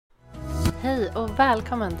Hej och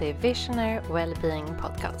välkommen till Visionary Wellbeing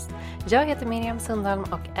Podcast. Jag heter Miriam Sundholm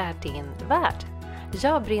och är din värd.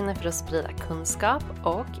 Jag brinner för att sprida kunskap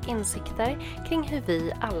och insikter kring hur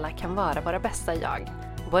vi alla kan vara våra bästa jag,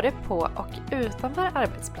 både på och utanför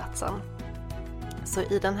arbetsplatsen. Så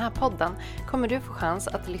i den här podden kommer du få chans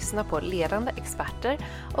att lyssna på ledande experter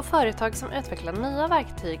och företag som utvecklar nya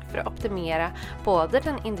verktyg för att optimera både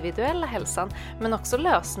den individuella hälsan men också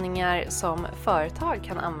lösningar som företag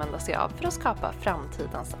kan använda sig av för att skapa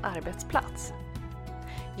framtidens arbetsplats.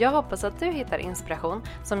 Jag hoppas att du hittar inspiration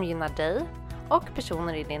som gynnar dig och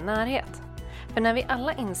personer i din närhet. För när vi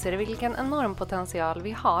alla inser vilken enorm potential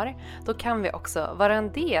vi har, då kan vi också vara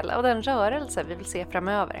en del av den rörelse vi vill se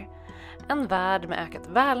framöver. En värld med ökat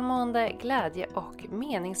välmående, glädje och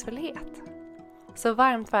meningsfullhet. Så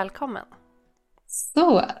varmt välkommen!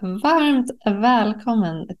 Så varmt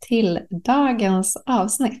välkommen till dagens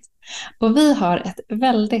avsnitt. Och vi har ett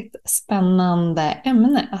väldigt spännande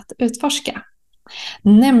ämne att utforska.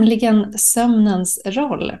 Nämligen sömnens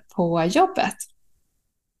roll på jobbet.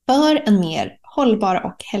 För en mer hållbar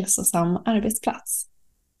och hälsosam arbetsplats.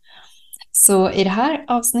 Så i det här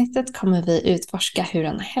avsnittet kommer vi utforska hur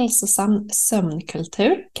en hälsosam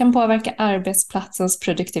sömnkultur kan påverka arbetsplatsens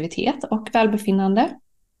produktivitet och välbefinnande.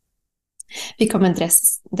 Vi kommer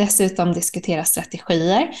dessutom diskutera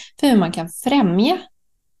strategier för hur man kan främja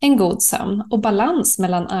en god sömn och balans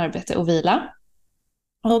mellan arbete och vila.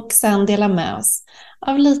 Och sen dela med oss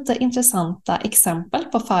av lite intressanta exempel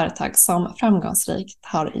på företag som framgångsrikt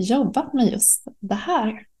har jobbat med just det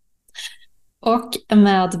här. Och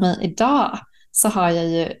med mig idag så har jag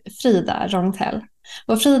ju Frida Rångtell.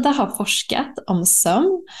 Och Frida har forskat om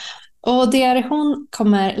sömn. Och det hon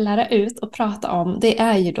kommer lära ut och prata om, det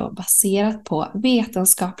är ju då baserat på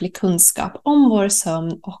vetenskaplig kunskap om vår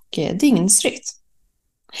sömn och dygnsrytm.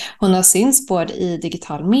 Hon har synts både i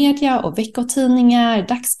digital media och veckotidningar,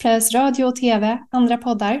 dagspress, radio och tv, andra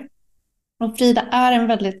poddar. Och Frida är en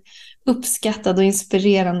väldigt uppskattad och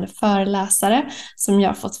inspirerande föreläsare som jag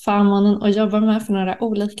har fått förmånen att jobba med för några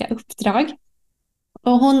olika uppdrag.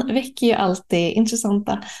 Och hon väcker ju alltid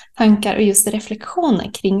intressanta tankar och just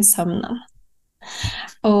reflektioner kring sömnen.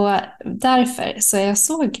 Och därför så är jag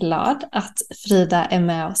så glad att Frida är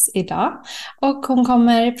med oss idag. Och hon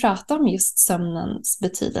kommer prata om just sömnens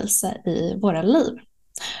betydelse i våra liv.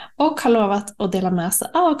 Och har lovat att dela med sig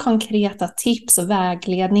av konkreta tips och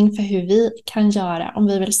vägledning för hur vi kan göra om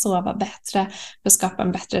vi vill sova bättre för att skapa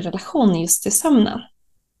en bättre relation just till sömnen.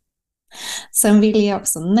 Sen vill jag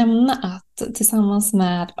också nämna att tillsammans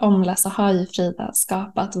med Omla så har ju Frida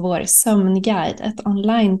skapat vår sömnguide, ett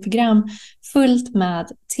onlineprogram fullt med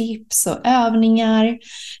tips och övningar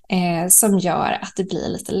som gör att det blir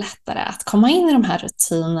lite lättare att komma in i de här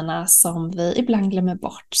rutinerna som vi ibland glömmer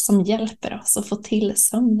bort, som hjälper oss att få till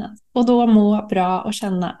sömnen och då må bra och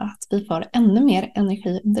känna att vi får ännu mer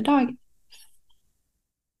energi under dagen.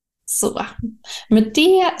 Så med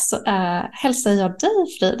det så hälsar jag dig,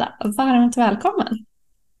 Frida, varmt välkommen.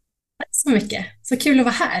 Tack så mycket. Så kul att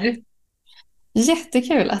vara här.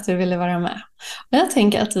 Jättekul att du ville vara med. Och jag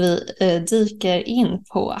tänker att vi dyker in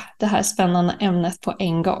på det här spännande ämnet på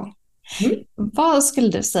en gång. Vad skulle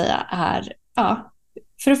du säga är,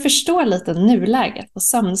 för att förstå lite nuläget på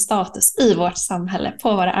sömnstatus i vårt samhälle,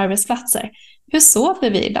 på våra arbetsplatser, hur sover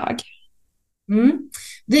vi idag?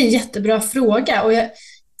 Det är en jättebra fråga och jag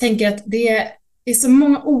tänker att det är så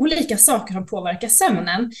många olika saker som påverkar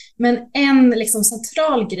sömnen. Men en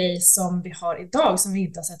central grej som vi har idag som vi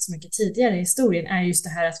inte har sett så mycket tidigare i historien är just det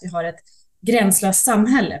här att vi har ett gränslöst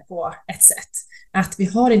samhälle på ett sätt. Att vi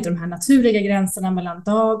har inte de här naturliga gränserna mellan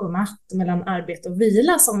dag och natt och mellan arbete och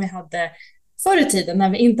vila som vi hade förr i tiden när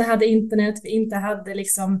vi inte hade internet, vi inte hade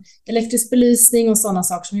elektrisk belysning och sådana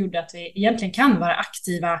saker som gjorde att vi egentligen kan vara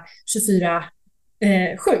aktiva 24/7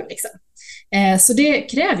 Så det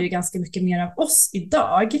kräver ju ganska mycket mer av oss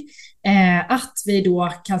idag. Att vi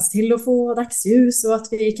då kan se till att få dagsljus och att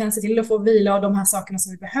vi kan se till att få vila och de här sakerna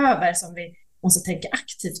som vi behöver som vi måste tänka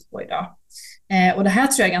aktivt på idag. Och det här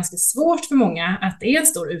tror jag är ganska svårt för många, att det är en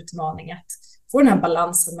stor utmaning att få den här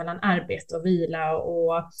balansen mellan arbete och vila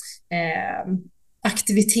och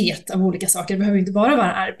aktivitet av olika saker. Det behöver inte bara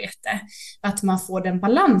vara arbete. Att man får den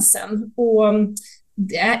balansen. Och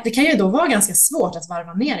det kan ju då vara ganska svårt att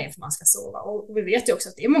varva ner inför man ska sova. Och vi vet ju också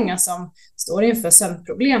att det är många som står inför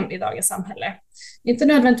sömnproblem i dagens samhälle. Inte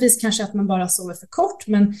nödvändigtvis kanske att man bara sover för kort,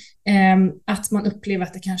 men att man upplever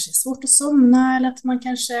att det kanske är svårt att somna eller att man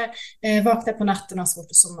kanske vaknar på natten och har svårt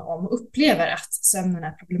att somna om och upplever att sömnen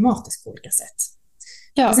är problematisk på olika sätt.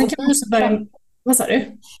 Ja, och sen kan man också börja... Vad sa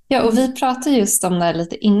du? Ja, och vi pratade just om det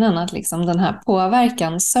lite innan, att den här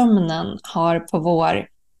påverkan sömnen har på vår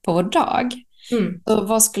på vår dag. Så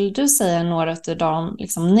vad skulle du säga är några av de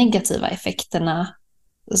liksom, negativa effekterna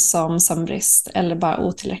som sömnbrist eller bara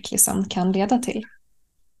otillräcklig sömn kan leda till?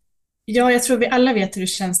 Ja, jag tror vi alla vet hur det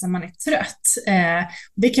känns när man är trött.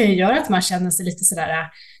 Det kan ju göra att man känner sig lite sådär,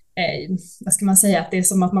 vad ska man säga, att det är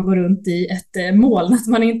som att man går runt i ett moln, att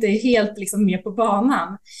man inte är helt liksom med på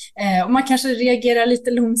banan. Och man kanske reagerar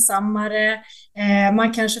lite långsammare,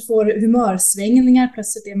 man kanske får humörsvängningar,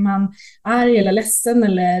 plötsligt är man arg eller ledsen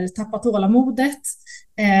eller tappar tålamodet,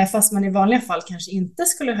 fast man i vanliga fall kanske inte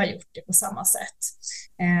skulle ha gjort det på samma sätt.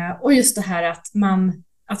 Och just det här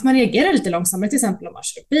att man reagerar lite långsammare, till exempel om man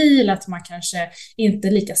kör bil, att man kanske inte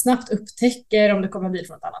lika snabbt upptäcker om det kommer bil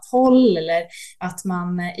från ett annat håll, eller att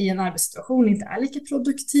man i en arbetssituation inte är lika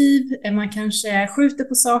produktiv. Man kanske skjuter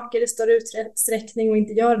på saker i större utsträckning och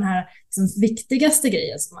inte gör den här liksom viktigaste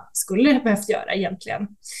grejen som man skulle behövt göra egentligen.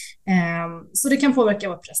 Så det kan påverka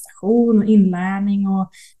vår prestation och inlärning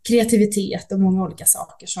och kreativitet och många olika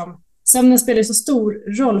saker. Sömnen spelar så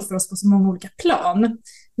stor roll för oss på så många olika plan.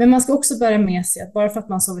 Men man ska också bära med sig att bara för att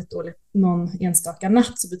man sovit dåligt någon enstaka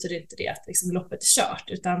natt så betyder inte det att liksom loppet är kört,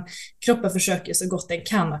 utan kroppen försöker så gott den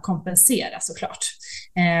kan att kompensera såklart.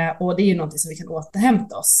 Och det är ju någonting som vi kan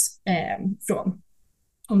återhämta oss från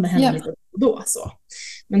om det händer lite då. Så.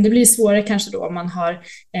 Men det blir svårare kanske då om man har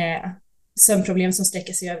sömnproblem som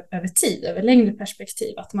sträcker sig över tid, över längre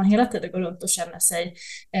perspektiv, att man hela tiden går runt och känner sig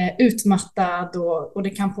utmattad och det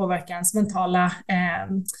kan påverka ens mentala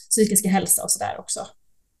psykiska hälsa och sådär också.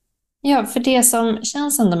 Ja, för det som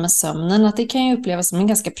känns ändå med sömnen, att det kan ju upplevas som en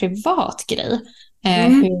ganska privat grej.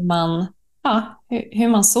 Hur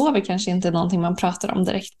man sover kanske inte är någonting man pratar om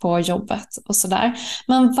direkt på jobbet och sådär.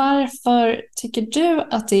 Men varför tycker du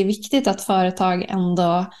att det är viktigt att företag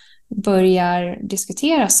ändå börjar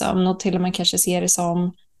diskutera sömn och till och med kanske ser det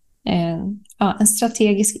som en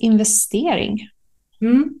strategisk investering?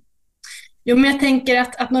 Jo, men jag tänker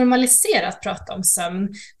att normalisera att prata om sömn,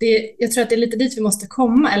 jag tror att det är lite dit vi måste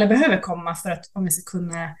komma, eller behöver komma, för att om vi ska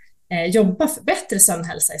kunna jobba för bättre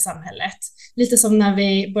sömnhälsa i samhället. Lite som när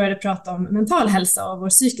vi började prata om mental hälsa och vår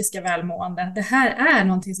psykiska välmående. Det här är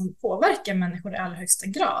någonting som påverkar människor i allra högsta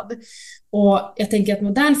grad. Och jag tänker att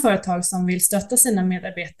modern företag som vill stötta sina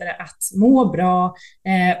medarbetare att må bra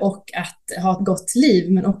och att ha ett gott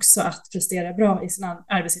liv, men också att prestera bra i sin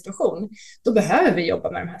arbetssituation, då behöver vi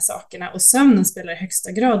jobba med de här sakerna. Och sömnen spelar i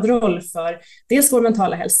högsta grad roll för dels vår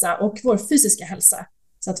mentala hälsa och vår fysiska hälsa,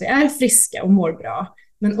 så att vi är friska och mår bra.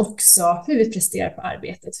 Men också hur vi presterar på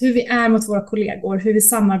arbetet, hur vi är mot våra kollegor, hur vi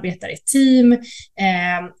samarbetar i team,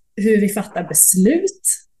 hur vi fattar beslut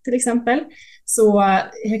till exempel. Så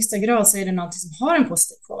i högsta grad så är det något som har en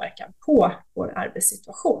positiv påverkan på vår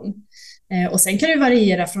arbetssituation. Och sen kan det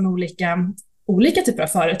variera från olika typer av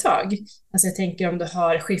företag. Alltså jag tänker om du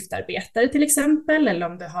har skiftarbetare till exempel, eller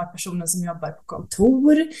om du har personer som jobbar på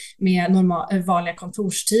kontor med vanliga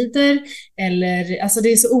kontorstider, eller alltså det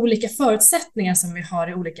är så olika förutsättningar som vi har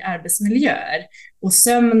i olika arbetsmiljöer. Och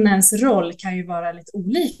sömnens roll kan ju vara lite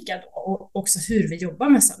olika då, och också hur vi jobbar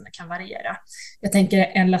med sömnen kan variera. Jag tänker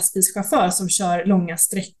en lastbilschaufför som kör långa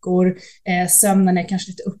sträckor, sömnen är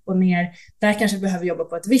kanske lite upp och ner, där kanske vi behöver jobba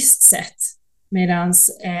på ett visst sätt. Medan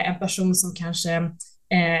en person som kanske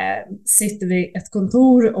sitter vid ett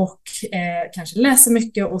kontor och kanske läser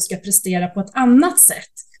mycket och ska prestera på ett annat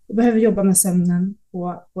sätt, och behöver jobba med sömnen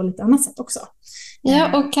på lite annat sätt också.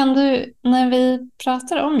 Ja, och kan du, när vi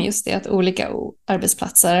pratar om just det, att olika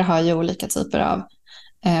arbetsplatser har ju olika typer av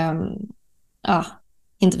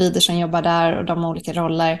individer som jobbar där och de har olika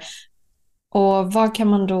roller. Och vad kan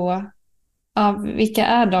man då, vilka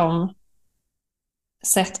är de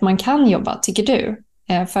sätt man kan jobba, tycker du,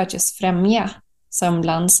 för att just främja sömn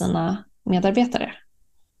bland sina medarbetare?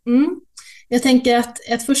 Jag tänker att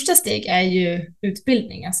ett första steg är ju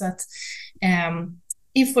utbildning, alltså att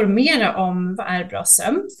informera om vad är bra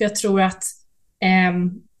sömn. För jag tror att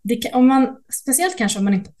speciellt kanske om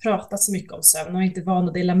man inte pratat så mycket om sömn och inte är van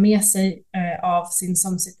att dela med sig av sin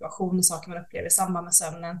sömnsituation och saker man upplever i samband med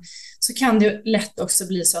sömnen, så kan det lätt också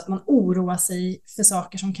bli så att man oroar sig för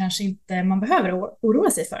saker som kanske inte man behöver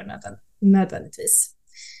oroa sig för nödvändigtvis.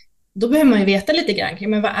 Då behöver man ju veta lite grann kring,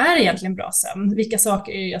 men vad är egentligen bra sömn? Vilka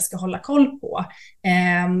saker jag ska hålla koll på?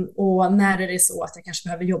 Och när är det så att jag kanske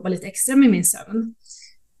behöver jobba lite extra med min sömn?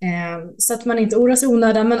 Så att man inte oroar sig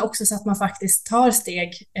onödan, men också så att man faktiskt tar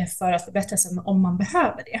steg för att förbättra sömn om man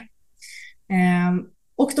behöver det.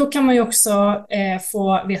 Och då kan man ju också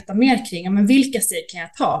få veta mer kring men vilka steg kan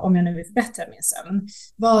jag ta om jag nu vill förbättra min sömn.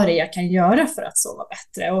 Vad är det jag kan göra för att sova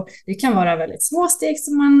bättre? Och det kan vara väldigt små steg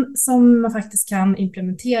som man faktiskt kan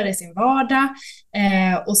implementera i sin vardag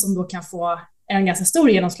och som då kan få en ganska stor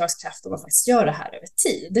genomslagskraft om man faktiskt gör det här över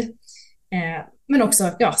tid. Men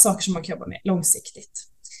också saker som man kan jobba med långsiktigt.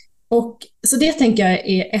 Och så det tänker jag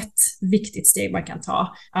är ett viktigt steg man kan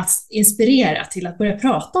ta. Att inspirera till att börja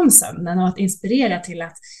prata om sömnen och att inspirera till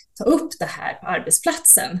att ta upp det här på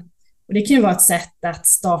arbetsplatsen. Och det kan ju vara ett sätt att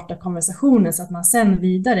starta konversationen så att man sen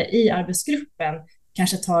vidare i arbetsgruppen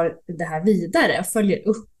kanske tar det här vidare och följer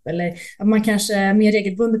upp. Eller att man kanske mer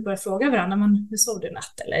regelbundet börjar fråga varandra, hur sov du i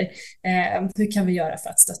natt? Eller hur kan vi göra för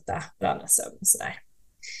att stötta varandras sömn och sådär.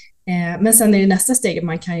 Men sen är det nästa steg att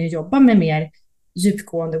man kan ju jobba med mer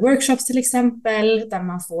djupgående workshops till exempel, där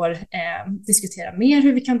man får diskutera mer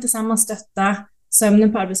hur vi kan tillsammans stötta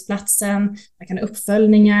sömnen på arbetsplatsen. Man kan ha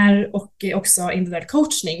uppföljningar och också individuell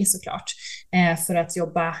coachning såklart, för att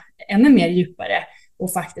jobba ännu mer djupare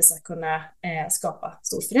och faktiskt att kunna skapa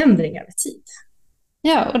stor förändring över tid.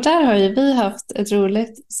 Ja, och där har ju vi haft ett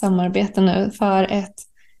roligt samarbete nu för ett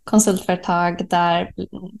konsultföretag där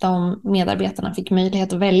de medarbetarna fick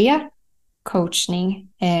möjlighet att välja coachning,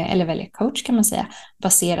 eller välja coach kan man säga,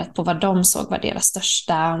 baserat på vad de såg var deras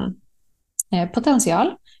största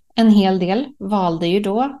potential. En hel del valde ju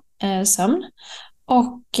då sömn.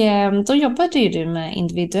 Och då jobbade ju du med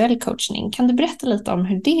individuell coachning. Kan du berätta lite om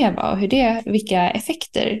hur det var och vilka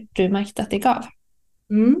effekter du märkte att det gav?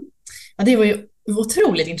 Ja, det var ju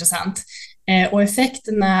otroligt intressant. Och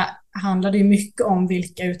effekterna handlade ju mycket om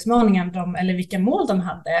vilka utmaningar eller vilka mål de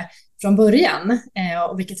hade från början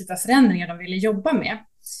och vilka typ av förändringar de ville jobba med.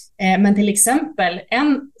 Men till exempel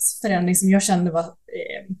en förändring som jag kände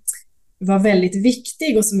var väldigt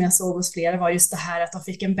viktig och som jag såg hos flera var just det här att de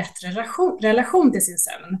fick en bättre relation till sin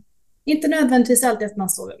sömn. Inte nödvändigtvis alltid att man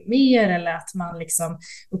sover mer eller att man liksom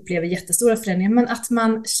upplever jättestora förändringar, men att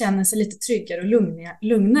man känner sig lite tryggare och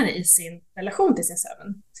lugnare i sin relation till sin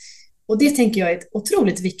sömn. Och det tänker jag är ett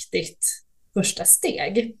otroligt viktigt första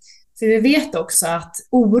steg. För vi vet också att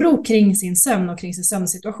oro kring sin sömn och kring sin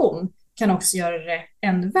sömnsituation kan också göra det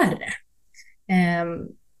ännu värre.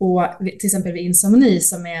 Och till exempel vid insomni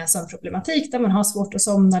som är sömnproblematik där man har svårt att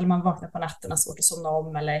somna eller man vaknar på natten och har svårt att somna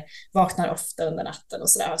om eller vaknar ofta under natten och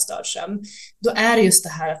sådär har störd sömn. Då är det just det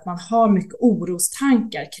här att man har mycket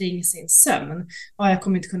orostankar kring sin sömn. Jag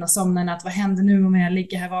kommer inte kunna somna i natt, vad händer nu om jag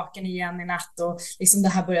ligger här vaken igen i natt? Och liksom det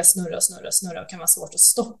här börjar snurra och kan vara svårt att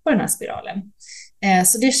stoppa den här spiralen.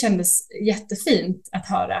 Så det kändes jättefint att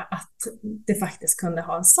höra att det faktiskt kunde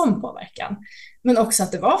ha en sån påverkan. Men också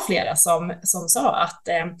att det var flera som sa att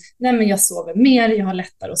nej men jag sover mer, jag har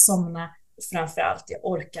lättare att somna och framförallt jag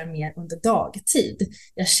orkar mer under dagtid.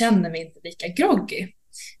 Jag känner mig inte lika groggy.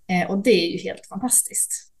 Och det är ju helt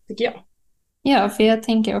fantastiskt, tycker jag. Ja, för jag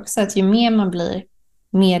tänker också att ju mer man blir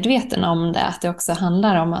medveten om det, att det också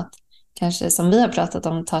handlar om att kanske som vi har pratat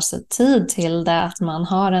om, ta sig tid till det, att man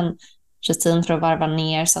har en rutin för att varva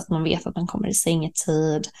ner så att man vet att man kommer i säng i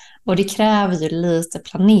tid. Och det kräver ju lite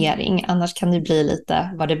planering, annars kan det bli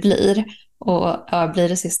lite vad det blir. Och blir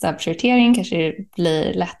det sista prioritering kanske det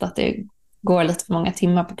blir lätt att det går lite för många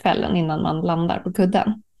timmar på kvällen innan man landar på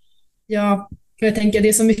kudden. Ja, jag tänker det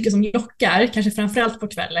är så mycket som lockar, kanske framförallt på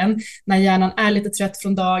kvällen, när hjärnan är lite trött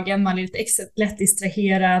från dagen, man är lite lätt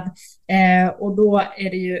distraherad och då är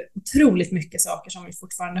det ju otroligt mycket saker som vi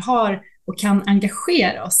fortfarande har och kan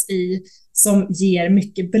engagera oss i som ger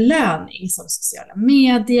mycket belöning, som sociala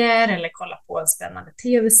medier eller kolla på en spännande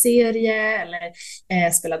tv-serie eller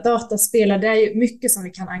spela dataspel. Det är ju mycket som vi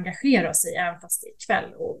kan engagera oss i även fast det är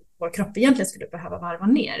kväll och vår kropp egentligen skulle behöva varva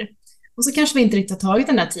ner. Och så kanske vi inte riktigt har tagit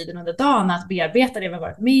den här tiden under dagen att bearbeta det vi har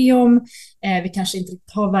varit med om. Vi kanske inte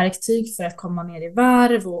riktigt har verktyg för att komma ner i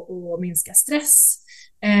varv och minska stress.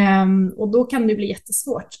 Och då kan det bli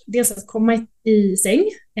jättesvårt. Dels att komma i säng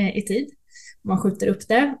i tid. Man skjuter upp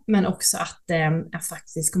det. Men också att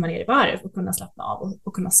faktiskt komma ner i varv och kunna slappna av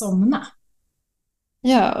och kunna somna.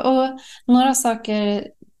 Ja, och några saker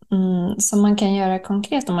som man kan göra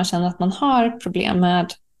konkret om man känner att man har problem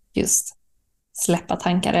med just släppa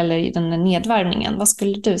tankar eller den nedvarvningen. Vad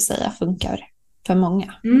skulle du säga funkar för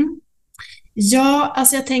många? Ja,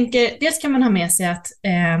 alltså jag tänker, dels kan man ha med sig att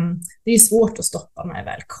det är svårt att stoppa när det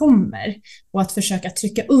väl kommer. Och att försöka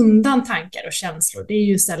trycka undan tankar och känslor, det är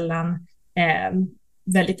ju sällan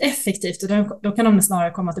väldigt effektivt. Och då kan de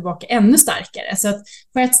snarare komma tillbaka ännu starkare. Så att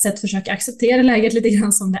på ett sätt försöka acceptera läget lite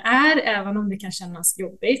grann som det är, även om det kan kännas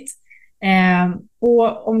jobbigt.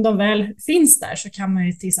 Och om de väl finns där så kan man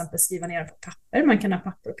ju till exempel skriva ner dem på papper. Man kan ha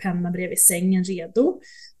papper och penna bredvid sängen redo,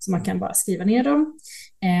 så man kan bara skriva ner dem.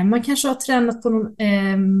 Man kanske har tränat på någon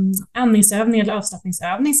andningsövning eller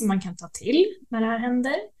avslappningsövning som man kan ta till när det här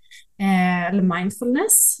händer. Eller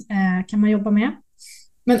mindfulness kan man jobba med.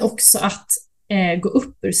 Men också att gå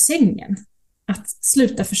upp ur sängen. att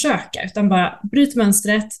sluta försöka, utan bara bryt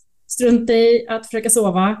mönstret, strunta i att försöka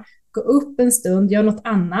sova, gå upp en stund, gör något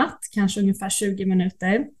annat, kanske ungefär 20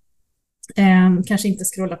 minuter. Kanske inte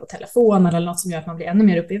scrolla på telefon eller något som gör att man blir ännu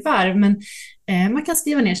mer uppe i varv, men man kan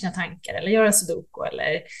skriva ner sina tankar eller göra sudoku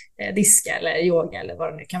eller diska eller yoga eller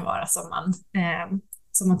vad det nu kan vara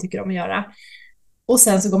som man tycker om att göra. Och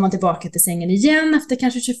sen så går man tillbaka till sängen igen efter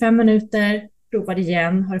kanske 25 minuter, provar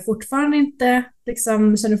igen, har du fortfarande inte,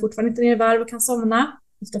 känner du fortfarande inte ner i varv och kan somna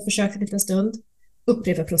efter att ha försökt en liten stund,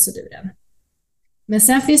 upprepa proceduren. Men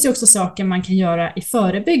sen finns det också saker man kan göra i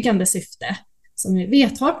förebyggande syfte som vi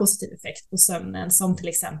vet har positiv effekt på sömnen, som till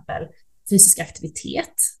exempel fysisk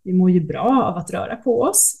aktivitet. Vi mår ju bra av att röra på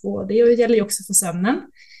oss, och det gäller ju också för sömnen.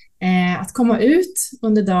 Att komma ut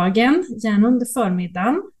under dagen, gärna under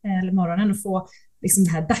förmiddagen eller morgonen, och få liksom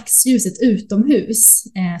det här dagsljuset utomhus,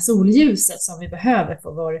 solljuset som vi behöver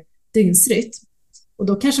för vår dygnsrytm. Och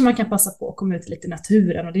då kanske man kan passa på att komma ut lite i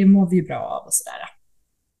naturen, och det mår vi ju bra av och sådär.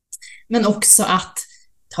 Men också att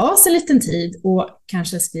ta sig en liten tid och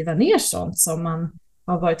kanske skriva ner sånt som man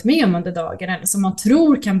har varit med om under dagen, eller som man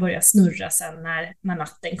tror kan börja snurra sen när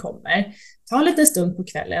natten kommer. Ta en liten stund på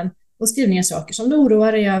kvällen och skriv ner saker som du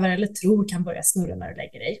oroar dig över eller tror kan börja snurra när du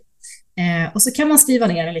lägger dig. Och så kan man skriva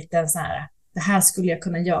ner en liten så här: det här skulle jag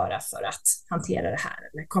kunna göra för att hantera det här,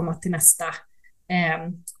 eller komma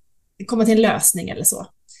till en lösning eller så.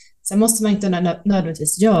 Sen måste man inte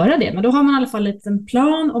nödvändigtvis göra det, men då har man i alla fall en liten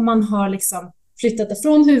plan, och man har liksom flyttat det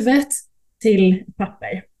från huvudet till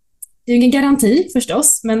papper. Det är ju ingen garanti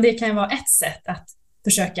förstås, men det kan ju vara ett sätt att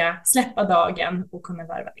försöka släppa dagen och kunna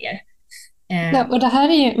varva ner. Ja, och det här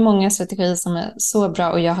är ju många strategier som är så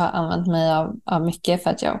bra, och jag har använt mig av mycket för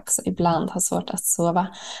att jag också ibland har svårt att sova.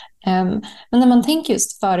 Men när man tänker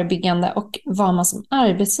just förebyggande och vad man som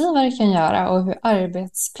arbetsgivare kan göra, och hur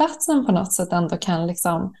arbetsplatsen på något sätt ändå kan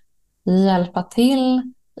liksom hjälpa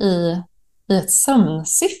till i ett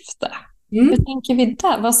sömnsyfte. Hur tänker vi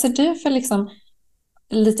där? Vad ser du för liksom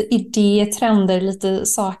lite idéer, trender, lite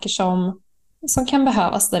saker som kan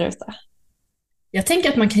behövas där ute? Jag tänker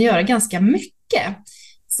att man kan göra ganska mycket.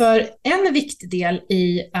 För en viktig del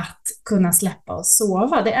i att kunna släppa och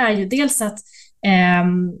sova, det är ju dels att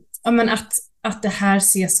det här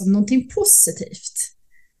ses som någonting positivt.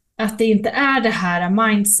 Att det inte är det här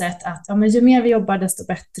mindset att ju mer vi jobbar desto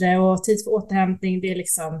bättre, och tid för återhämtning, det är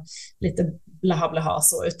liksom lite blaha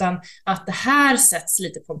så, utan att det här sätts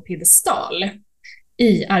lite på en piedestal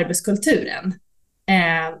i arbetskulturen.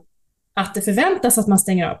 Att det förväntas att man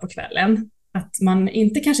stänger av på kvällen, att man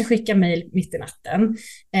inte kanske skickar mejl mitt i natten,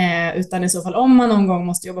 utan i så fall om man någon gång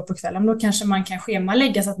måste jobba på kvällen, då kanske man kan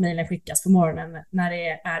schemalägga så att mejlen skickas på morgonen när det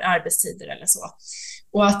är arbetstider eller så.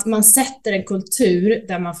 Och att man sätter en kultur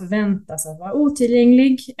där man förväntas att vara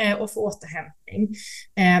otillgänglig och få återhämtning.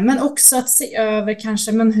 Men också att se över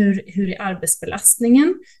kanske, men hur är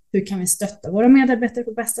arbetsbelastningen? Hur kan vi stötta våra medarbetare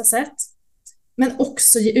på bästa sätt? Men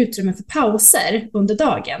också ge utrymme för pauser under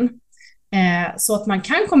dagen. Så att man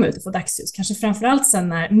kan komma ut och få dagsljus. Kanske framförallt sen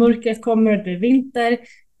när mörkret kommer och det är vinter.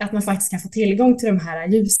 Att man faktiskt kan få tillgång till de här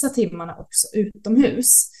ljusa timmarna också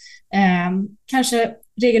utomhus. Kanske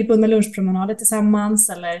regelbundna lunchpromenader tillsammans,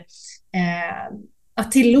 eller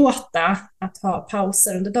att tillåta att ha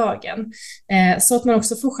pauser under dagen. Så att man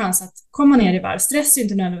också får chans att komma ner i varv. Stress är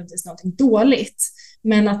inte nödvändigtvis någonting dåligt,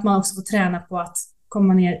 men att man också får träna på att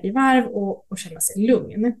komma ner i varv och känna sig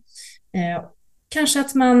lugn. Kanske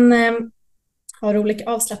att man har olika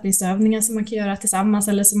avslappningsövningar som man kan göra tillsammans,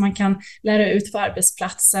 eller som man kan lära ut på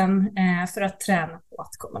arbetsplatsen för att träna på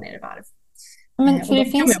att komma ner i varv. Men för det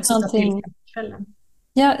finns någonting...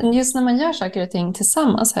 Ja, just när man gör saker och ting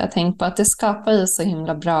tillsammans har jag tänkt på att det skapar ju så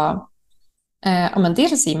himla bra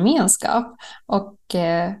dels gemenskap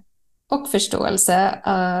och förståelse.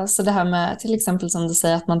 Så det här med till exempel som du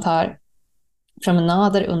säger att man tar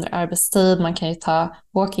promenader under arbetstid. Man kan ju ta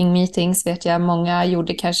walking meetings, vet jag. Många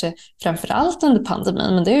gjorde kanske framförallt under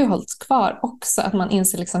pandemin, men det har ju hållits kvar också. Att man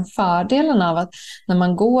inser liksom fördelen av att när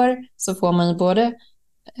man går så får man ju både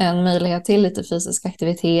en möjlighet till lite fysisk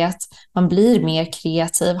aktivitet. Man blir mer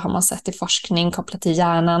kreativ, har man sett i forskning kopplat till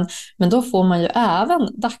hjärnan. Men då får man ju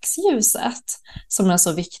även dagsljuset som är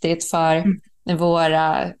så viktigt för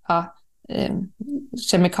våra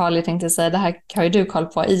kemikalier, tänkte jag säga. Det här har ju du koll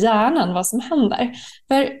på i hjärnan, vad som händer.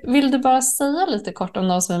 Vill du bara säga lite kort om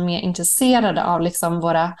de som är mer intresserade av liksom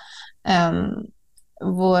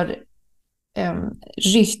vår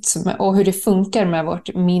rytm och hur det funkar med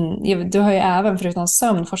vårt minne. Du har ju även förutom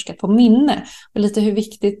sömn forskat på minne och lite hur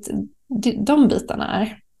viktigt de bitarna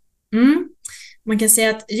är. Man kan säga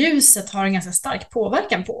att ljuset har en ganska stark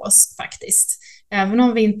påverkan på oss faktiskt. Även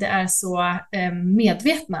om vi inte är så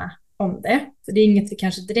medvetna om det. För det är inget vi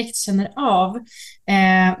kanske direkt känner av.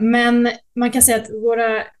 Men man kan säga att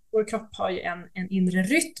vår kropp har ju en inre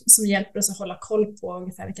rytm som hjälper oss att hålla koll på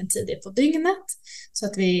ungefär vilken tid det är på dygnet. Så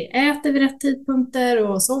att vi äter vid rätt tidpunkter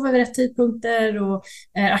och sover vid rätt tidpunkter och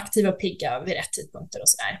är aktiva och pigga vid rätt tidpunkter och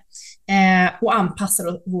sådär. Och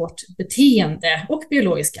anpassar vårt beteende och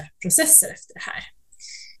biologiska processer efter det här.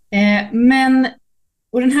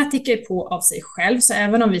 Och den här tickar ju på av sig själv, så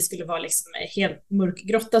även om vi skulle vara liksom helt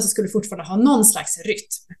mörkgrotta så skulle vi fortfarande ha någon slags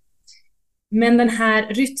rytm. Men den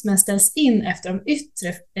här rytmen ställs in efter de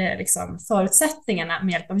yttre förutsättningarna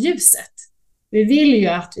med hjälp av ljuset. Vi vill ju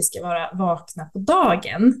att vi ska vara vakna på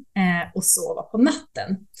dagen och sova på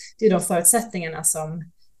natten. Det är de förutsättningarna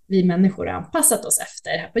som vi människor har anpassat oss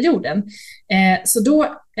efter här på jorden. Så då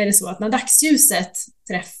är det så att när dagsljuset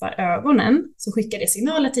träffar ögonen så skickar det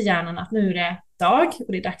signaler till hjärnan att nu är det dag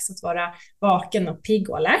och det är dags att vara vaken och pigg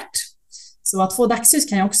och alert. Så att få dagsljus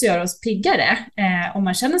kan ju också göra oss piggare. Om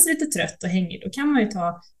man känner sig lite trött och hängig, då kan man ju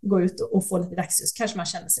gå ut och få lite dagsljus. Kanske man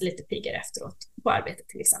känner sig lite piggare efteråt på arbetet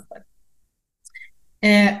till exempel.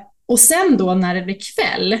 Och sen då när det blir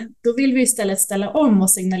kväll, då vill vi istället ställa om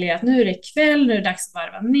och signalera att nu är det kväll, nu är det dags att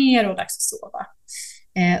varva ner och dags att sova.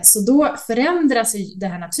 Så då förändras det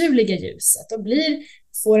här naturliga ljuset och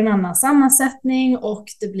får en annan sammansättning och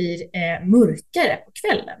det blir mörkare på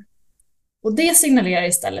kvällen. Och det signalerar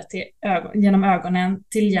istället genom ögonen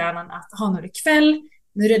till hjärnan att nu är det kväll,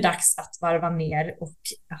 nu är det dags att varva ner och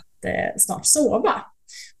att snart sova.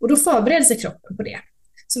 Och då förbereder sig kroppen på det.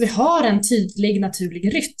 Så vi har en tydlig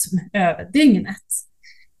naturlig rytm över dygnet.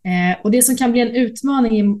 Och det som kan bli en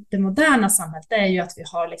utmaning i det moderna samhället är ju att vi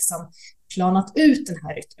har liksom planat ut den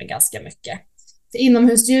här rytmen ganska mycket. För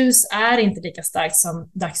inomhusljus är inte lika starkt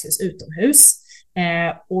som dagsljus utomhus.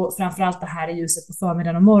 Och framförallt det här ljuset på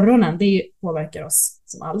förmiddagen och morgonen, det påverkar oss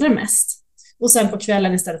som allra mest. Och sen på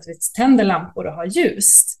kvällen istället för att vi tänder lampor och har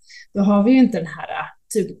ljus, då har vi ju inte den här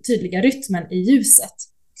tydliga rytmen i ljuset.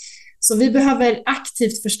 Så vi behöver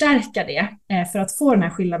aktivt förstärka det för att få den här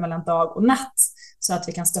skillnaden mellan dag och natt så att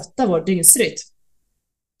vi kan stötta vår dygnsrytm.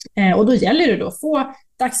 Och då gäller det då att få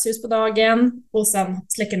dagsljus på dagen och sen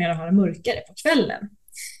släcka ner och ha det mörkare på kvällen.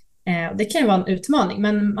 Det kan ju vara en utmaning,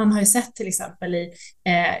 men man har ju sett till exempel i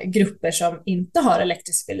grupper som inte har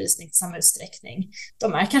elektrisk belysning i samma utsträckning.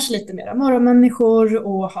 De är kanske lite mer morgonmänniskor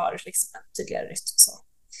och har liksom en tydligare rytm. Så.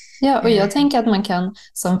 Ja, och jag tänker att man kan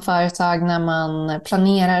som företag när man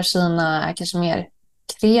planerar sina kanske mer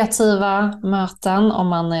kreativa möten, om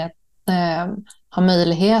man har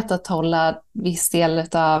möjlighet att hålla viss del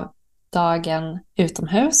av dagen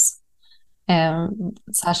utomhus.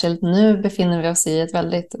 Särskilt nu befinner vi oss i ett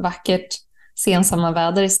väldigt vackert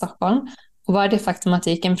sensommarväder i Stockholm. Och bara det faktum att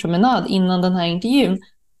jag gick en promenad innan den här intervjun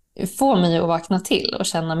får mig att vakna till och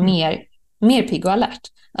känna mer pigg och alert.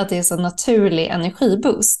 Att det är så naturlig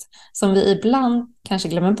energiboost som vi ibland kanske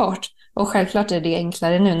glömmer bort. Och självklart är det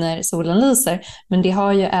enklare nu när solen lyser. Men det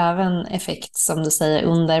har ju även effekt, som du säger,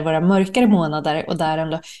 under våra mörkare månader. Och där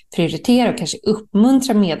ändå prioritera och kanske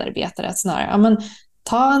uppmuntra medarbetare att snarare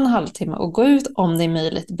ta en halvtimme och gå ut om det är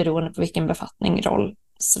möjligt, beroende på vilken befattning, roll,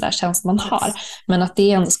 sådär tjänst man har. Men att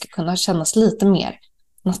det ändå ska kunna kännas lite mer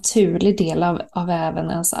naturlig del av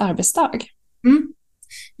även ens arbetsdag. Mm.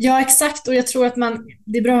 Ja, exakt. Och jag tror att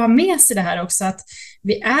det är bra att ha med sig det här också, att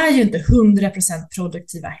vi är ju inte 100%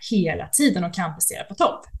 produktiva hela tiden och kan prestera på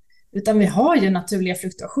topp. Utan vi har ju naturliga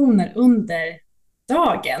fluktuationer under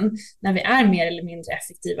dagen när vi är mer eller mindre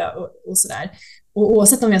effektiva och sådär. Och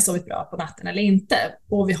oavsett om vi har sovit bra på natten eller inte.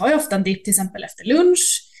 Och vi har ju ofta en dipp till exempel efter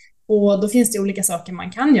lunch. Och då finns det olika saker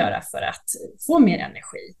man kan göra för att få mer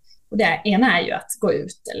energi. Och det ena är ju att gå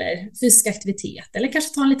ut eller fysisk aktivitet eller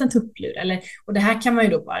kanske ta en liten tupplur. Och det här kan man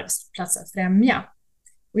ju då på arbetsplatsen främja.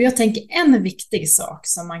 Och jag tänker en viktig sak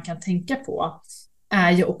som man kan tänka på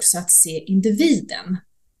är ju också att se individen.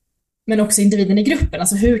 Men också individen i gruppen.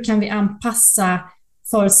 Alltså hur kan vi anpassa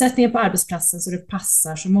förutsättningar på arbetsplatsen så det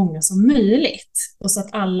passar så många som möjligt. Och så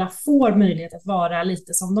att alla får möjlighet att vara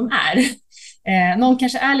lite som de är. Någon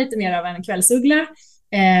kanske är lite mer av en kvällsuggla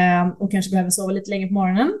och kanske behöver sova lite längre på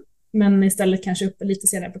morgonen. Men istället kanske uppe lite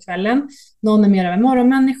senare på kvällen. Någon är mer av en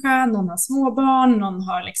morgonmänniska, någon har småbarn, någon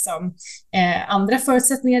har liksom andra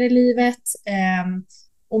förutsättningar i livet.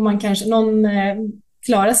 Och någon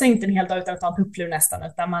klarar sig inte en hel dag utan att ta en tupplur nästan,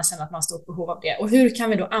 utan man känner att man har stort behov av det. Och hur kan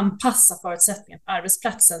vi då anpassa förutsättningarna på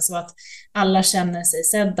arbetsplatsen så att alla känner sig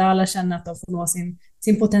sedda, alla känner att de får nå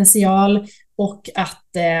sin potential och att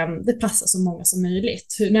det passar så många som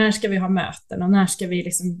möjligt. När ska vi ha möten och när ska vi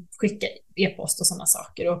liksom skicka e-post och sådana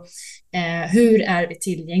saker, och hur är vi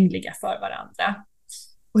tillgängliga för varandra?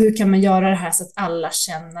 Och hur kan man göra det här så att alla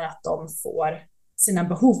känner att de får sina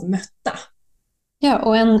behov mötta. Ja,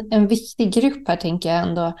 och en viktig grupp här tänker jag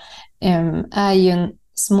ändå är ju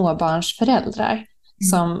småbarnsföräldrar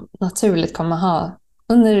som naturligt kommer ha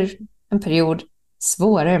under en period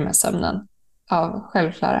svårare med sömnen av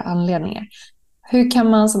självklara anledningar. Hur kan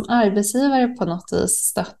man som arbetsgivare på något vis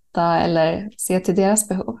stötta eller se till deras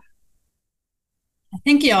behov? Jag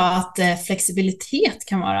tänker att flexibilitet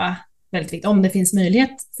kan vara väldigt viktigt, om det finns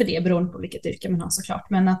möjlighet för det, beroende på vilket yrke man har såklart.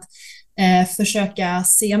 Men att försöka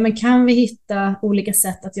se, men kan vi hitta olika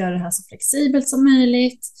sätt att göra det här så flexibelt som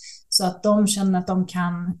möjligt, så att de känner att de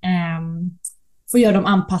kan få göra de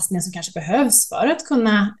anpassningar som kanske behövs för att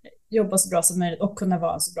kunna jobba så bra som möjligt och kunna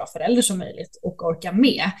vara en så bra förälder som möjligt och orka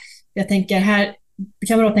med. Jag tänker här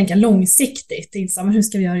kan man då tänka långsiktigt, inte så, men hur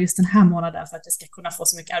ska vi göra just den här månaden för att vi ska kunna få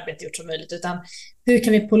så mycket arbete gjort som möjligt, utan hur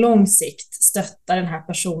kan vi på lång sikt stötta den här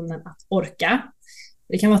personen att orka.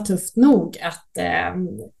 Det kan vara tufft nog att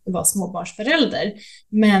vara småbarnsförälder,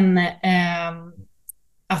 men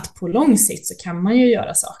att på lång sikt så kan man ju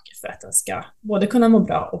göra saker för att den ska både kunna må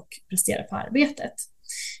bra och prestera på arbetet.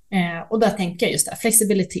 Och där tänker jag just det här,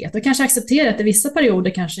 flexibilitet, och kanske acceptera att i vissa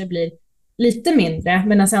perioder kanske blir lite mindre,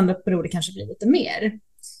 medan andra perioder kanske blir lite mer.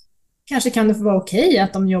 Kanske kan det få vara okej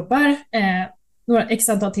att de jobbar några x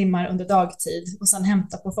antal timmar under dagtid och sen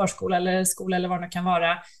hämtar på förskola eller skola eller vad det kan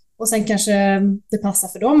vara. Och sen kanske det passar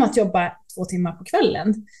för dem att jobba 2 timmar på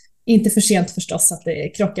kvällen. Inte för sent förstås att det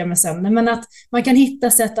krockar med sömnen, men att man kan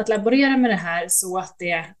hitta sätt att laborera med det här så att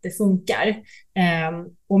det funkar.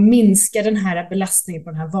 Och minska den här belastningen på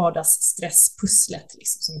den här vardagsstresspusslet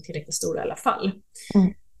liksom, som är tillräckligt stor i alla fall.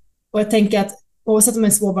 Och jag tänker att oavsett om man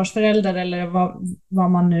är småbarnsförälder eller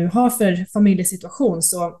vad man nu har för familjesituation,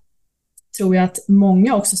 så tror jag att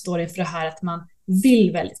många också står inför det här att man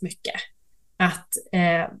vill väldigt mycket. Att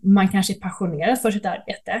man kanske är passionerad för sitt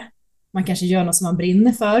arbete. Man kanske gör något som man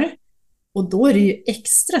brinner för. Och då är det ju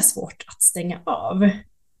extra svårt att stänga av.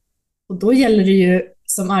 Och då gäller det ju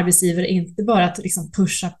som arbetsgivare inte bara att liksom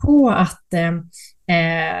pusha på att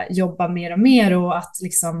jobba mer och mer, och att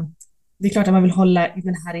liksom, det är klart att man vill hålla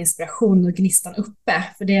den här inspirationen och gnistan uppe,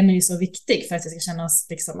 för det är ju så viktigt för att vi ska känna oss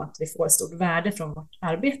liksom att vi får ett stort värde från vårt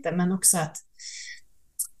arbete, men också att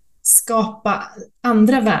skapa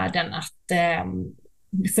andra värden, att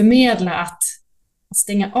förmedla, att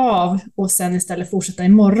stänga av och sen istället fortsätta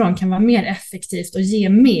imorgon kan vara mer effektivt och ge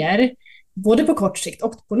mer, både på kort sikt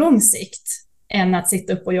och på lång sikt, än att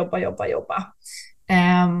sitta upp och jobba.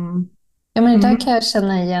 Ja, men där kan jag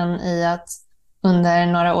känna igen i att under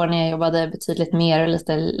några år när jag jobbade betydligt mer och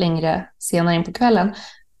lite längre senare in på kvällen,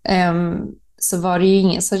 så var det ju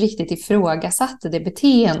ingen som riktigt ifrågasatte det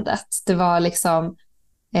beteendet. Det var liksom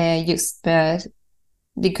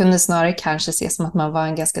det kunde snarare kanske ses som att man var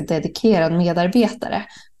en ganska dedikerad medarbetare.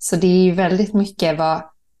 Så det är ju väldigt mycket vad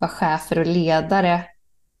chefer och ledare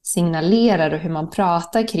signalerar och hur man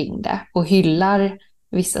pratar kring det och hyllar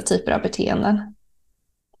vissa typer av beteenden.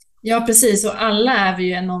 Ja, precis. Och alla är vi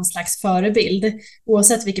ju någon slags förebild.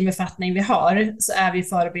 Oavsett vilken befattning vi har så är vi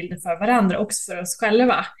förebilder för varandra, också för oss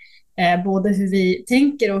själva. Både hur vi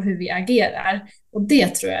tänker och hur vi agerar. Och det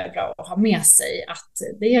tror jag är bra att ha med sig.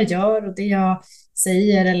 Att det jag gör och det jag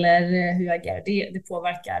säger eller hur jag agerar, det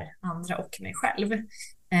påverkar andra och mig själv.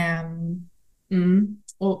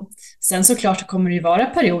 Och sen såklart kommer det ju vara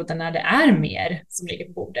perioder när det är mer som ligger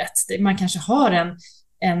på bordet. Man kanske har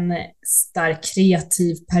en stark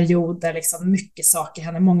kreativ period där liksom mycket saker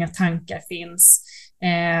händer, många tankar finns.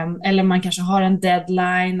 Eller man kanske har en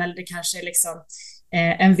deadline, eller det kanske är liksom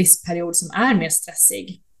en viss period som är mer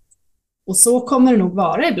stressig. Och så kommer det nog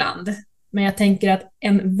vara ibland. Men jag tänker att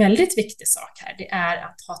en väldigt viktig sak här, det är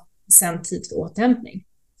att ha sen tid för återhämtning.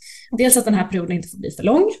 Dels att den här perioden inte får bli för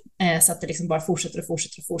lång, så att det liksom bara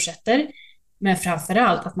fortsätter. Men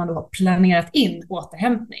framförallt att man då har planerat in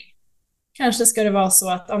återhämtning. Kanske ska det vara så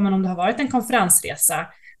att om det har varit en konferensresa,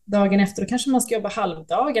 dagen efter då kanske man ska jobba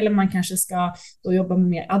halvdag, eller man kanske ska då jobba med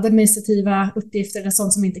mer administrativa uppgifter eller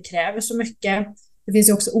sånt som inte kräver så mycket. Det finns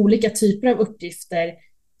ju också olika typer av uppgifter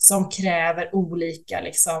som kräver olika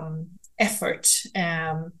liksom effort.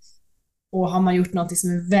 Och har man gjort något som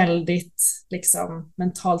är väldigt liksom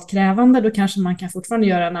mentalt krävande, då kanske man kan fortfarande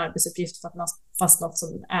göra en arbetsuppgift fast något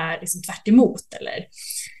som är liksom tvärt emot, eller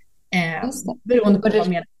beroende på vad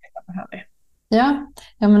medarbetare behöver. Ja,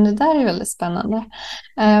 men det där är väldigt spännande.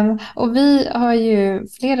 Och vi har ju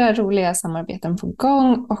flera roliga samarbeten på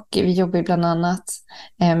gång, och vi jobbar bland annat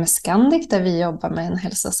med Scandic, där vi jobbar med en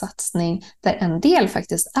hälsosatsning där en del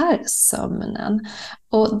faktiskt är sömnen.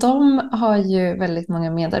 Och de har ju väldigt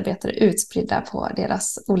många medarbetare utspridda på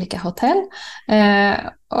deras olika hotell.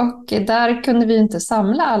 Och där kunde vi inte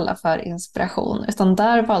samla alla för inspiration, utan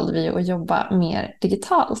där valde vi att jobba mer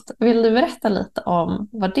digitalt. Vill du berätta lite om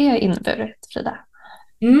vad det inneburit, Frida?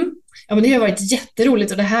 Ja, men det har varit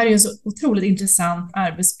jätteroligt, och det här är ju en så otroligt intressant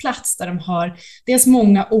arbetsplats där de har dels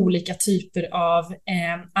många olika typer av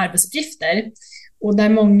arbetsuppgifter, och där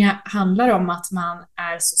många handlar om att man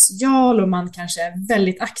är social och man kanske är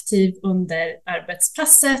väldigt aktiv under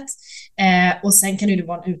arbetspasset. Och sen kan det ju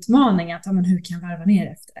vara en utmaning att men hur kan jag varva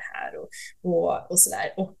ner efter det här och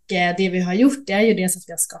sådär. Och det vi har gjort är ju dels att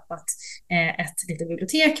vi har skapat ett litet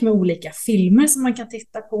bibliotek med olika filmer som man kan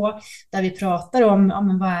titta på, där vi pratar om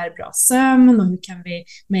men vad är bra sömn och hur kan vi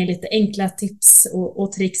med lite enkla tips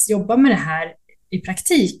och tricks jobba med det här i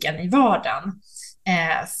praktiken, i vardagen.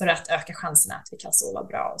 För att öka chanserna att vi kan sova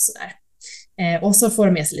bra och sådär. Och så får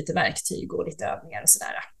de med sig lite verktyg och lite övningar och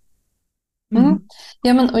sådär.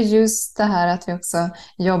 Ja, men och just det här att vi också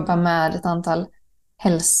jobbar med ett antal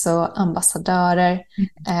hälsoambassadörer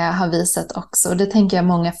har visat också. Och det tänker jag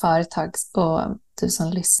många företag och du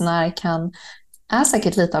som lyssnar är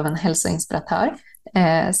säkert lite av en hälsoinspiratör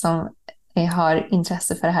som har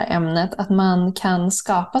intresse för det här ämnet. Att man kan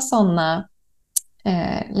skapa sådana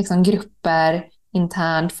liksom grupper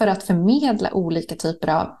internt för att förmedla olika typer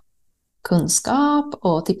av kunskap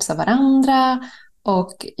och tipsa varandra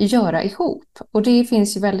och göra ihop. Och det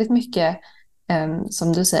finns ju väldigt mycket,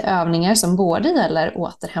 som du säger, övningar som både gäller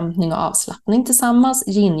återhämtning och avslappning tillsammans.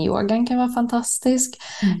 Yin-yogan kan vara fantastisk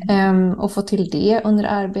och få till det under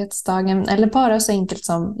arbetsdagen. Eller bara så enkelt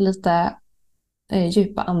som lite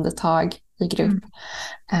djupa andetag i grupp.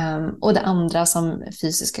 Och det andra som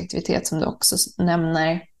fysisk aktivitet som du också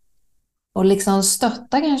nämner. Och liksom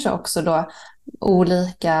stötta kanske också då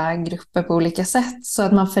olika grupper på olika sätt så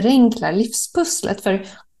att man förenklar livspusslet. För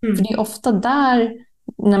det är ofta där,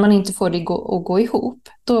 när man inte får det att gå ihop,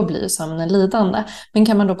 då blir sömnen lidande. Men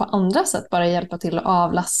kan man då på andra sätt bara hjälpa till att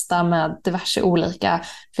avlasta med diverse olika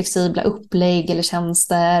flexibla upplägg eller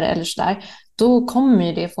tjänster eller sådär, då kommer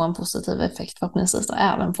ju det få en positiv effekt förhoppningsvis då,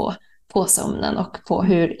 även på sömnen och på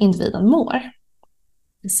hur individen mår.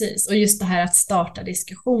 Precis, och just det här att starta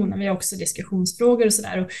diskussioner. Vi har också diskussionsfrågor och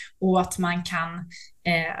sådär, och att man kan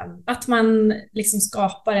att man liksom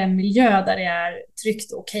skapar en miljö där det är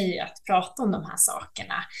tryggt och okej att prata om de här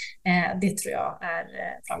sakerna. Det tror jag är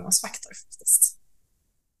framgångsfaktor faktiskt.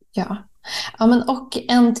 Ja, men och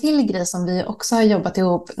en till grej som vi också har jobbat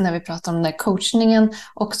ihop när vi pratar om den där coachningen,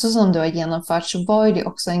 också som du har genomfört, så var ju det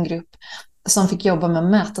också en grupp som fick jobba med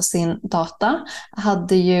att mäta sin data.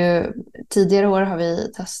 Tidigare år har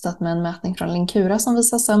vi testat med en mätning från Linkura som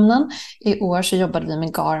visar sömnen. I år så jobbade vi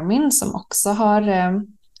med Garmin som också har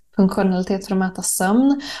funktionalitet för att mäta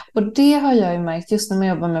sömn. Och det har jag ju märkt just när man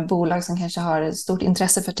jobbar med bolag som kanske har ett stort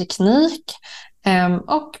intresse för teknik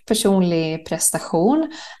och personlig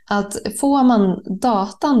prestation. Att får man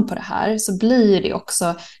datan på det här så blir det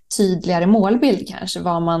också tydligare målbild kanske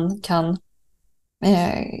vad man kan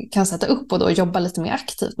sätta upp och då jobba lite mer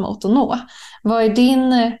aktivt mot att nå. Vad är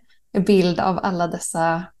din bild av alla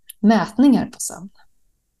dessa mätningar på sömn?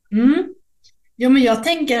 Jo, men jag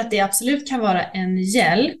tänker att det absolut kan vara en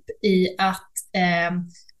hjälp i att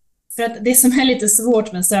för att det som är lite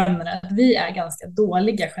svårt med sömnen är att vi är ganska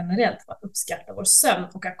dåliga generellt på att uppskatta vår sömn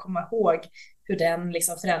och att komma ihåg hur den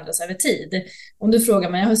liksom förändras över tid. Om du frågar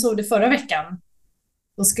mig hur sov du förra veckan,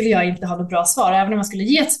 då skulle jag inte ha något bra svar. Även om man skulle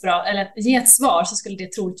ge ett svar så skulle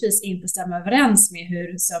det troligtvis inte stämma överens med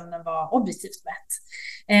hur sömnen var objektivt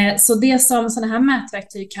mätt. Så det som sådana här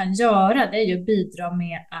mätverktyg kan göra, det är ju att bidra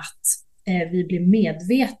med att vi blir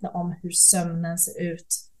medvetna om hur sömnen ser ut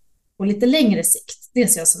på lite längre sikt. Det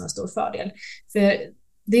ser jag som en stor fördel. För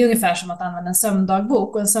det är ungefär som att använda en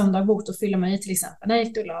sömndagbok. Och en sömndagbok, då fyller man i till exempel när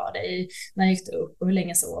gick du och la dig, när gick du upp och hur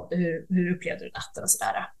länge sov du, hur upplevde du natten och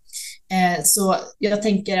sådär. Så jag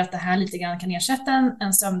tänker att det här lite grann kan ersätta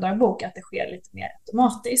en sömndagbok, att det sker lite mer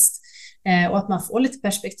automatiskt. Och att man får lite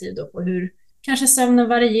perspektiv då på hur kanske sömnen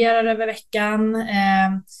varierar över veckan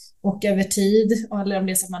och över tid. Eller om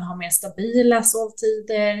det är så att man har mer stabila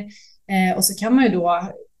sovtider. Och så kan man ju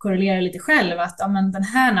då korrelera lite själv att men den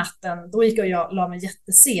här natten, då gick jag och la mig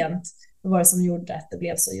jättesent. Vad var det som gjorde att det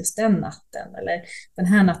blev så just den natten? Eller den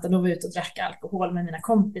här natten, då var jag ute och drack alkohol med mina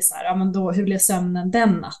kompisar. Men då, hur blev sömnen den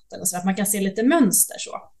natten? Och så att man kan se lite mönster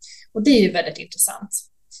så. Och det är ju väldigt intressant.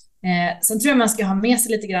 Sen tror jag man ska ha med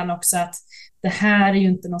sig lite grann också att det här är ju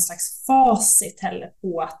inte någon slags facit heller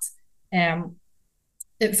på att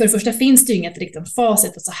för det första finns det ju inget riktigt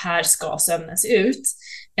facit att så här ska sömnen se ut.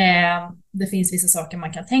 Det finns vissa saker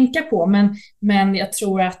man kan tänka på, men jag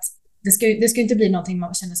tror att det ska inte bli någonting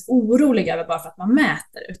man känner sig orolig över bara för att man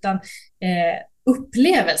mäter, utan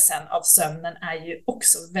upplevelsen av sömnen är ju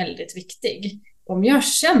också väldigt viktig. Om jag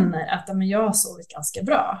känner att jag har sovit ganska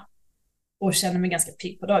bra och känner mig ganska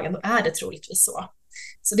pigg på dagen, då är det troligtvis så.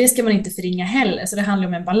 Så det ska man inte förringa heller, så det handlar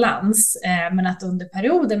om en balans. Men att under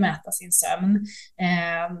perioder mäta sin sömn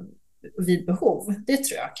vid behov, det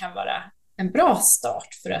tror jag kan vara en bra start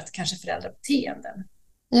för att kanske förändra beteenden.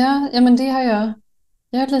 Ja, men det har jag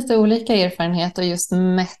har lite olika erfarenhet och just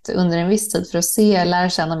mätt under en viss tid för att lära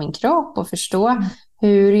känna min kropp och förstå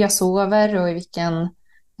hur jag sover och i vilken,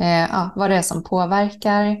 vad det är som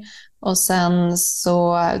påverkar. Och sen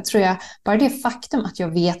så tror jag bara det faktum att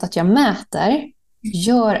jag vet att jag mäter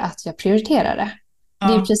gör att jag prioriterar det. Ja.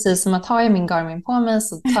 Det är precis som att har jag min Garmin på mig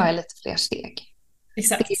så tar jag lite fler steg.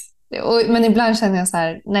 Exakt. Men ibland känner jag så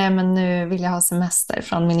här, nej men nu vill jag ha semester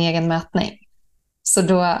från min egen mätning. Så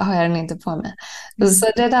då har jag den inte på mig.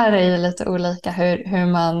 Så det där är ju lite olika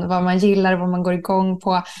vad man gillar och vad man går igång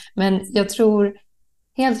på. Men jag tror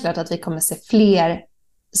helt klart att vi kommer se fler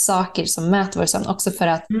saker som mäter vår sömn. Också för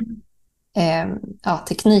att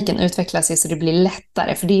tekniken utvecklas ju så det blir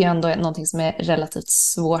lättare. För det är ju ändå någonting som är relativt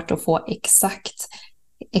svårt att få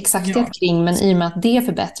exakthet kring. Men i och med att det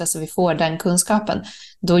förbättras och vi får den kunskapen,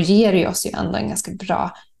 då ger det oss ju ändå en ganska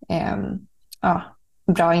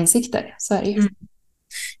bra insikter. Så är det ju.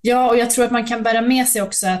 Ja, och jag tror att man kan bära med sig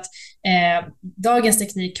också att dagens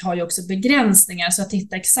teknik har ju också begränsningar, så att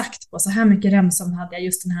titta exakt på så här mycket REM-sömn hade jag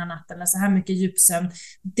just den här natten eller så här mycket djupsömn,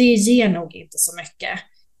 det ger nog inte så mycket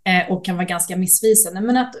och kan vara ganska missvisande,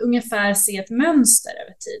 men att ungefär se ett mönster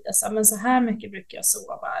över tid, alltså, men så här mycket brukar jag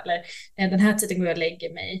sova eller den här tiden går jag och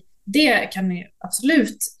lägger mig, det kan ni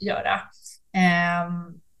absolut göra.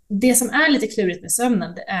 Det som är lite klurigt med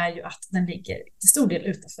sömnen, det är ju att den ligger till stor del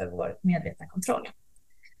utanför vår medvetna kontroll.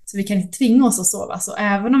 Så vi kan inte tvinga oss att sova. Så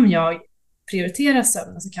även om jag prioriterar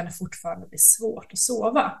sömnen så kan det fortfarande bli svårt att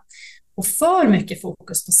sova. Och för mycket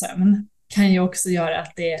fokus på sömn kan ju också göra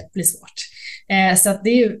att det blir svårt. Så att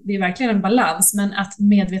det är verkligen en balans. Men att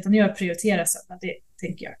medvetandegöra och prioritera sömnen, det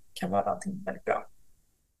tänker jag kan vara någonting väldigt bra.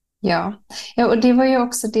 Ja, och det var ju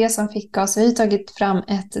också det som fick oss. Vi har tagit fram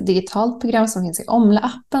ett digitalt program som finns i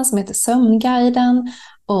Omla-appen som heter Sömnguiden.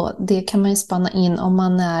 Och det kan man ju spanna in om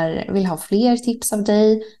man vill ha fler tips av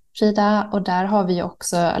dig, Frida. Och där har vi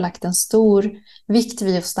också lagt en stor vikt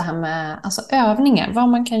vid just det här med övningar. Vad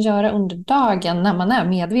man kan göra under dagen när man är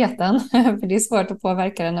medveten. För det är svårt att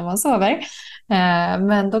påverka det när man sover.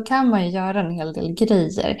 Men då kan man ju göra en hel del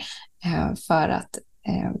grejer för att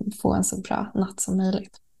få en så bra natt som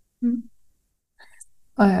möjligt.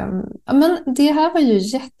 Men det här var ju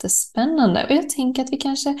jättespännande och jag tänker att vi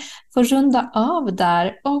kanske får runda av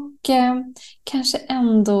där och kanske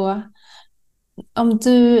ändå om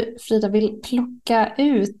du, Frida, vill plocka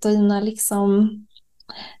ut dina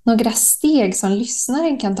några steg som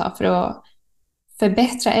lyssnaren kan ta för att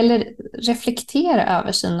förbättra eller reflektera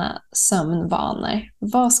över sina sömnvanor.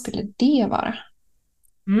 Vad skulle det vara?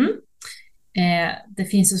 Det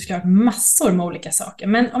finns ju såklart massor med olika saker,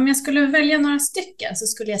 men om jag skulle välja några stycken så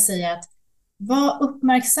skulle jag säga att var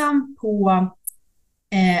uppmärksam på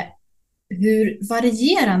hur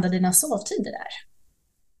varierande dina sovtider är.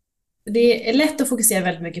 Det är lätt att fokusera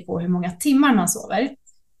väldigt mycket på hur många timmar man sover,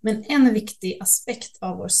 men en viktig aspekt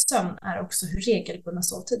av vår sömn är också hur regelbundna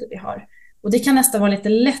sovtider vi har. Och det kan nästan vara lite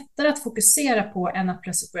lättare att fokusera på än att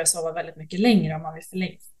plötsligt börja sova väldigt mycket längre om man vill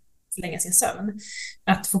förlänga sin sömn.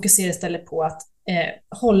 Att fokusera istället på att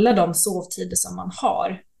hålla de sovtider som man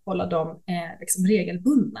har, hålla dem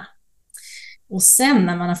regelbundna. Och sen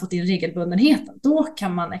när man har fått in regelbundenheten, då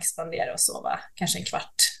kan man expandera och sova kanske en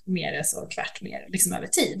kvart mer, så kvart mer över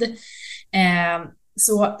tid.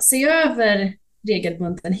 Så se över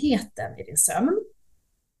regelbundenheten i din sömn.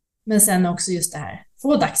 Men sen också just det här,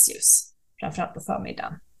 få dagsljus, framförallt på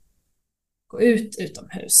förmiddagen. Gå ut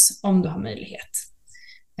utomhus om du har möjlighet.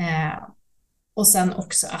 Och sen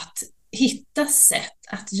också att hitta sätt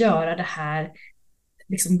att göra det här,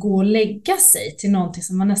 gå och lägga sig till någonting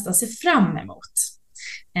som man nästan ser fram emot.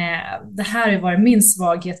 Det här har varit min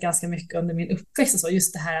svaghet ganska mycket under min uppväxt och så,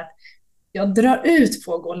 just det här att jag drar ut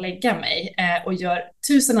på att gå och lägga mig och gör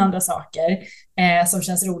 1000 andra saker som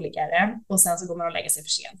känns roligare, och sen så går man och lägger sig för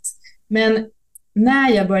sent. Men när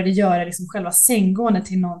jag började göra själva sänggåendet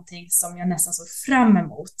till någonting som jag nästan såg fram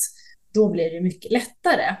emot, då blir det mycket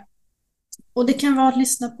lättare. Och det kan vara att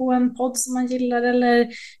lyssna på en podd som man gillar, eller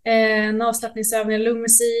en avslappningsövning, eller lugn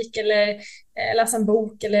musik, eller läsa en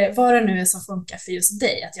bok, eller vad det nu är som funkar för just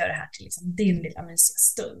dig, att göra det här till din lilla mysiga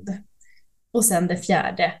stund. Och sen det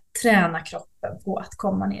fjärde, träna kroppen på att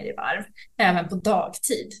komma ner i varv, även på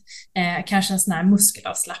dagtid. Kanske en sån här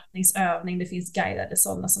muskelavslappningsövning, det finns guidade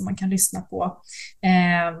sådana som man kan lyssna på.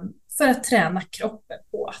 För att träna kroppen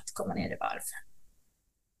på att komma ner i varv.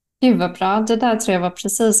 Gud vad bra, det där tror jag var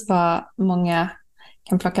precis vad många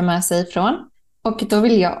kan plocka med sig ifrån. Och då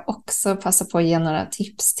vill jag också passa på att ge några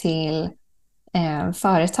tips till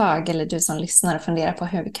företag eller du som lyssnar och funderar på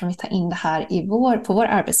hur kan vi ta in det här på vår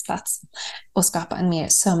arbetsplats och skapa en mer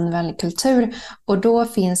sömnvänlig kultur. Och då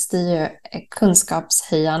finns det ju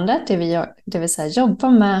kunskapshöjande, det vill säga jobba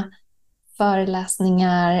med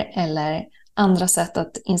föreläsningar eller andra sätt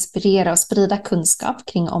att inspirera och sprida kunskap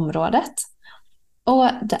kring området. Och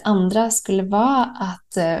det andra skulle vara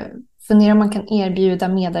att fundera om man kan erbjuda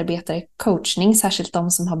medarbetare coachning, särskilt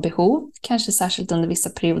de som har behov, kanske särskilt under vissa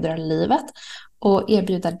perioder av livet, och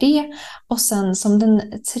erbjuda det. Och sen som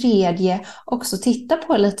den tredje också titta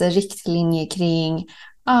på lite riktlinjer kring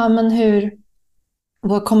men hur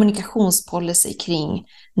vår kommunikationspolicy kring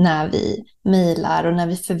när vi mejlar och när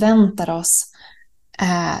vi förväntar oss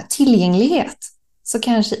tillgänglighet. Så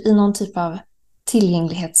kanske i någon typ av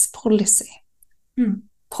tillgänglighetspolicy.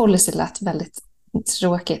 Policy lät väldigt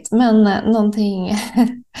tråkigt, men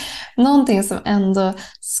någonting som ändå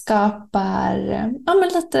skapar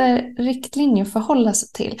lite riktlinjer att förhålla sig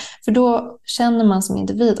till. För då känner man som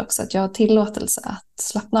individ också att jag har tillåtelse att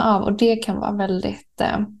slappna av, och det kan vara väldigt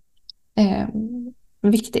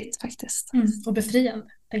viktigt faktiskt. Och befriande,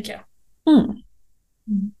 tänker jag.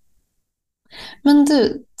 Men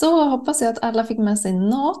du, då hoppas jag att alla fick med sig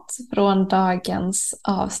något från dagens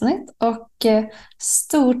avsnitt. Och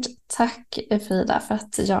stort tack Frida för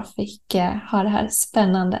att jag fick ha det här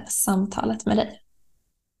spännande samtalet med dig.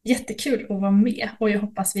 Jättekul att vara med, och jag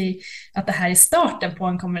hoppas att det här är starten på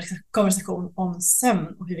en konversation om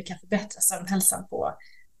sömn och hur vi kan förbättra sömnhälsan på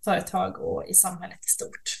företag och i samhället i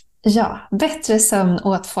stort. Ja, bättre sömn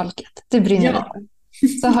åt folket. Det brinner vi för.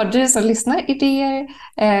 Så har du som lyssnar idéer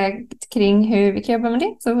kring hur vi kan jobba med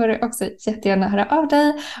det, så får du också jättegärna höra av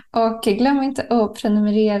dig. Och glöm inte att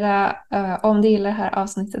prenumerera om du gillar det här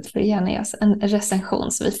avsnittet, för att gärna ge oss en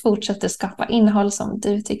recension så vi fortsätter skapa innehåll som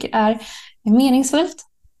du tycker är meningsfullt.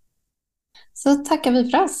 Så tackar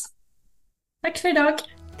vi för oss. Tack för idag.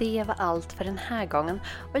 Det var allt för den här gången,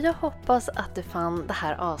 och jag hoppas att du fann det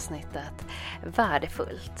här avsnittet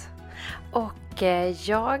värdefullt. Och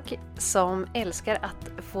jag som älskar att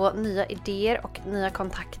få nya idéer och nya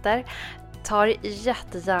kontakter tar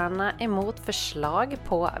jättegärna emot förslag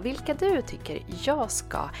på vilka du tycker jag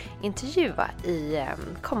ska intervjua i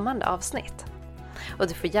kommande avsnitt. Och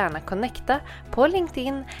du får gärna connecta på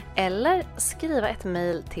LinkedIn eller skriva ett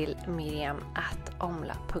mejl till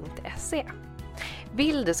miriam@omla.se.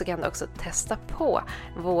 Vill du så kan du också testa på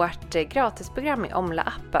vårt gratisprogram i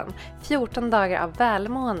Omla-appen 14 dagar av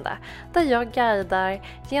välmående, där jag guidar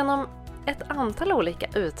genom ett antal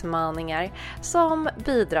olika utmaningar som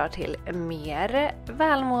bidrar till mer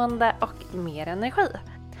välmående och mer energi.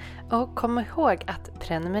 Och kom ihåg att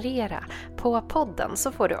prenumerera på podden,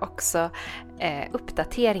 så får du också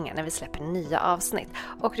uppdateringar när vi släpper nya avsnitt.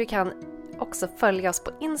 Och du kan också följa oss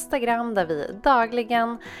på Instagram, där vi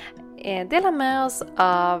dagligen delar med oss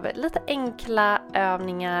av lite enkla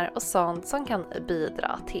övningar och sånt som kan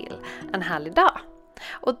bidra till en härlig dag.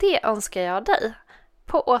 Och det önskar jag dig.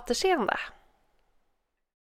 På återseende!